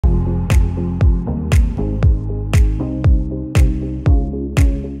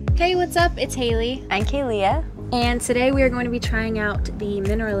Hey, what's up? It's Hailey. I'm Kelia. And today we are going to be trying out the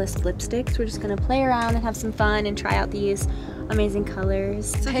Mineralist lipsticks. We're just going to play around and have some fun and try out these amazing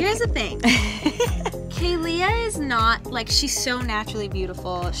colors. So here's the thing. Kelia is not, like, she's so naturally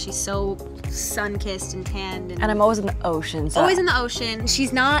beautiful. She's so sun-kissed and tanned. And I'm always in the ocean. So always in the ocean.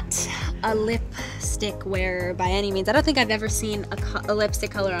 She's not a lipstick wearer by any means. I don't think I've ever seen a lipstick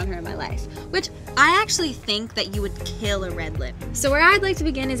color on her in my life, which I actually think that you would kill a red lip. So where I'd like to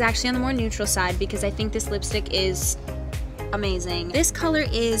begin is actually on the more neutral side because I think this lipstick is amazing. This color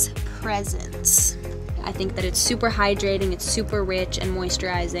is Presence. I think that it's super hydrating, it's super rich and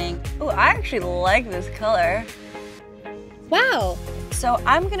moisturizing. Oh, I actually like this color. Wow. So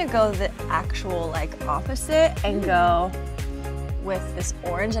I'm gonna go the actual like opposite and go with this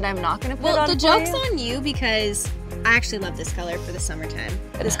orange, and I'm not gonna put it on. Well, the joke's on you because I actually love this color for the summertime.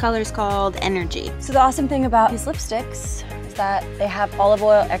 This color is called Energy. So the awesome thing about these lipsticks is that they have olive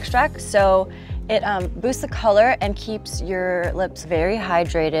oil extract, so it boosts the color and keeps your lips very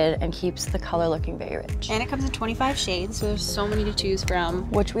hydrated and keeps the color looking very rich. And it comes in 25 shades, so there's so many to choose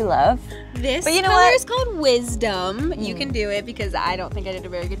from. Which we love. This but you know color what? is called Wisdom. You can do it because I don't think I did a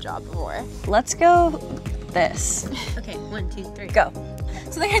very good job before. Let's go this. Okay, 1, 2, 3. Go.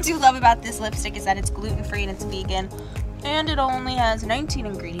 So the thing I do love about this lipstick is that it's gluten-free and it's vegan. And it only has 19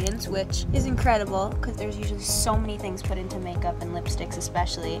 ingredients, which is incredible because there's usually so many things put into makeup and lipsticks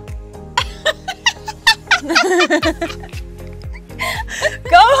especially. Go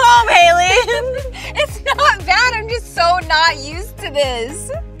home, Hailey. It's not bad, I'm just so not used to this.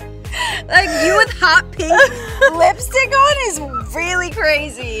 Like, you with hot pink lipstick on is really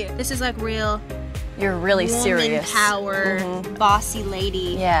crazy. This is like real. You're really serious. Power, bossy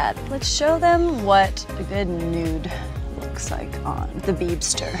lady. Yeah, let's show them what a good nude looks like on the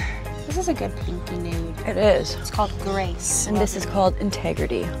Biebster. This is a good pinky nude. It is. It's called Grace. And this is called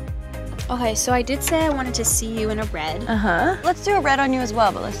Integrity. Okay, so I did say I wanted to see you in a red. Let's do a red on you as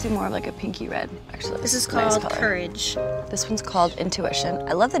well, but let's do more of like a pinky red, actually. This is called Courage. This one's called Intuition.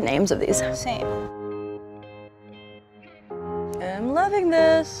 I love the names of these. Same. I'm loving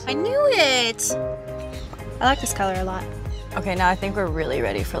this. I knew it. I like this color a lot. Okay, now I think we're really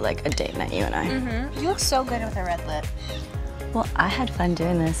ready for like a date night, you and I. You look so good with a red lip. Well, I had fun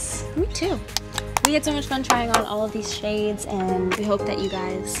doing this. Me too. We had so much fun trying on all of these shades, and we hope that you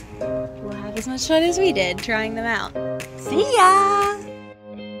guys will have as much fun as we did trying them out. See ya!